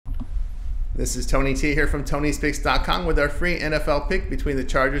This is Tony T here from Tony'sPicks.com with our free NFL pick between the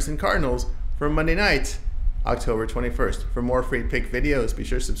Chargers and Cardinals for Monday night, October 21st. For more free pick videos, be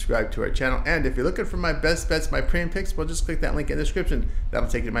sure to subscribe to our channel. And if you're looking for my best bets, my premium picks, well, just click that link in the description. That'll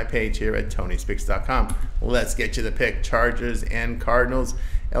take you to my page here at Tony'sPicks.com. Let's get you the pick. Chargers and Cardinals.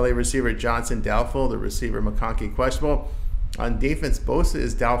 LA receiver Johnson doubtful. The receiver McConkey questionable. On defense, Bosa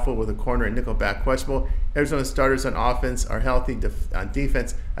is doubtful with a corner and nickelback questionable. Arizona starters on offense are healthy. On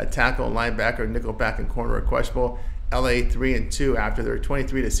defense, a tackle, linebacker, nickelback, and corner are questionable. LA 3-2 after their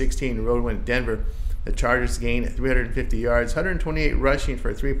 23-16 road win at Denver. The Chargers gained 350 yards, 128 rushing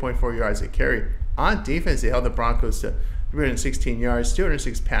for 3.4 yards a carry. On defense, they held the Broncos to 316 yards,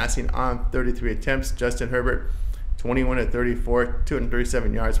 206 passing on 33 attempts. Justin Herbert, 21-34,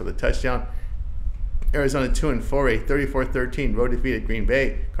 237 yards with a touchdown. Arizona 2-4, a 34-13 road defeat at Green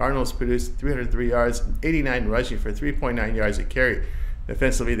Bay. Cardinals produced 303 yards, 89 rushing for 3.9 yards a carry.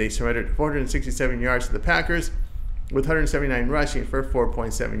 Defensively, they surrendered 467 yards to the Packers with 179 rushing for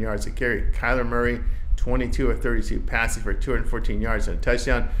 4.7 yards a carry. Kyler Murray, 22-32 passing for 214 yards and a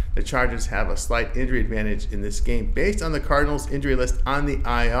touchdown. The Chargers have a slight injury advantage in this game. Based on the Cardinals injury list on the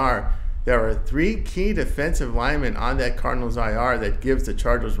IR, there are 3 key defensive linemen on that Cardinals IR that gives the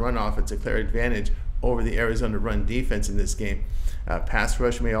Chargers run offense a clear advantage over the Arizona run defense in this game. Pass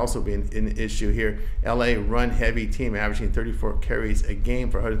rush may also be an issue here. LA run-heavy team averaging 34 carries a game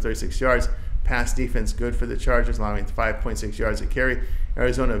for 136 yards. Pass defense good for the Chargers, allowing 5.6 yards a carry.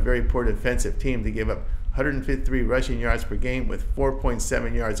 Arizona, a very poor defensive team to give up 153 rushing yards per game with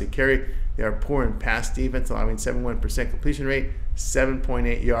 4.7 yards a carry. They are poor in pass defense, allowing 71% completion rate,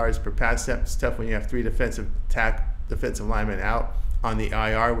 7.8 yards per pass attempt. It's tough when you have 3 defensive linemen out on the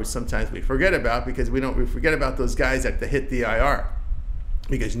IR, which sometimes we forget about because we forget about those guys that hit the IR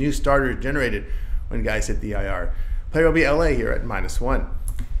because new starters generated when guys hit the IR. Player will be LA here at -1.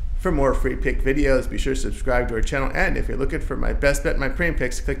 For more free pick videos, be sure to subscribe to our channel. And if you're looking for my best bet, my premium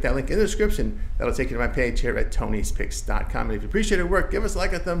picks, click that link in the description. That'll take you to my page here at Tony'sPicks.com. And if you appreciate our work, give us a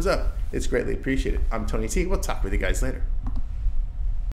like, a thumbs up. It's greatly appreciated. I'm Tony T. We'll talk with you guys later.